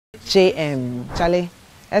JM, Charlie,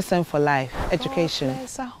 SM for life, education.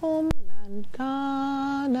 It's a homeland,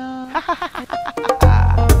 Ghana.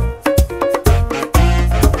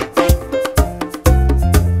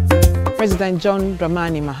 President John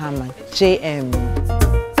Dramani Mahama, JM,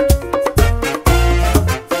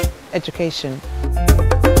 education.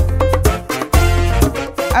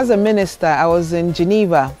 As a minister, I was in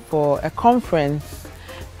Geneva for a conference,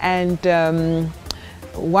 and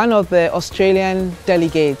one of the Australian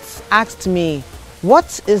delegates asked me,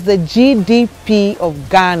 "What is the GDP of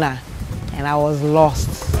Ghana?" And I was lost.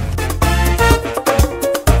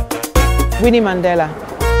 Winnie Mandela.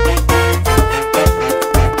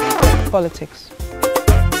 Politics.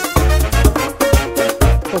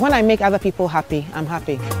 So when I make other people happy, I'm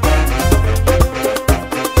happy.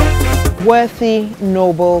 Worthy,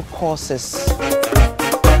 noble causes.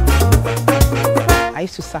 I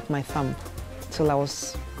used to suck my thumb till I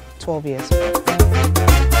was 12 years.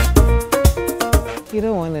 You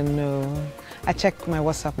don't want to know. I checked my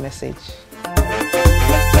WhatsApp message.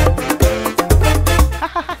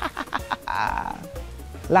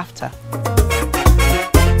 Laughter.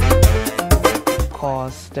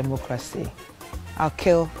 Cause democracy. I'll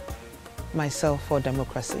kill myself for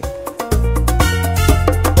democracy.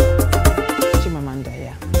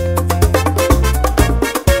 Yeah.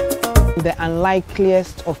 The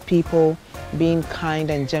unlikeliest of people being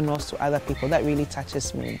kind and generous to other people, that really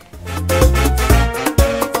touches me.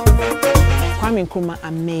 Kwame Nkrumah,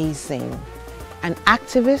 amazing. An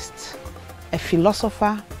activist, a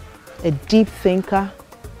philosopher, a deep thinker,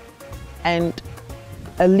 and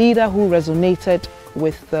a leader who resonated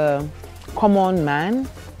with the common man,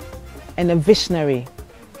 and a visionary,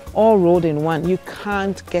 all rolled in one. You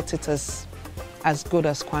can't get it as good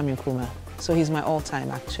as Kwame Nkrumah. So he's my all-time,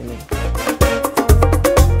 actually.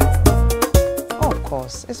 Oh, of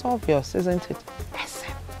course, it's obvious, isn't it?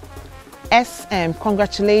 SM. SM,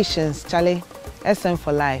 congratulations, Charlie. SM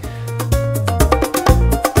for life.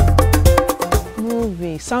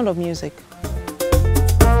 Movie, Sound of Music.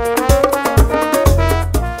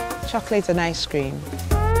 Chocolate and ice cream.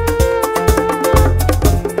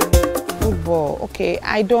 Football, okay,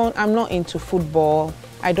 I'm not into football.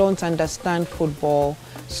 I don't understand football,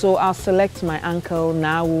 so I'll select my uncle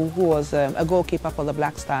Nawu, who was a goalkeeper for the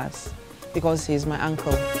Black Stars, because he's my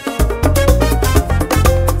uncle.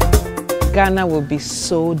 Ghana will be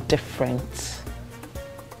so different.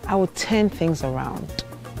 I will turn things around.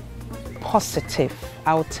 Positive.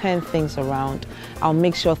 I will turn things around. I'll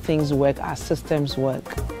make sure things work, our systems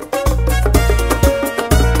work.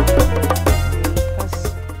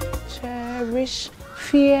 Cherish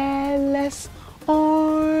fearless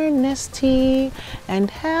honesty and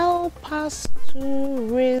help us to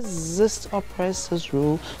resist oppressors'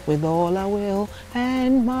 rule with all our will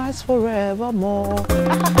and march forevermore.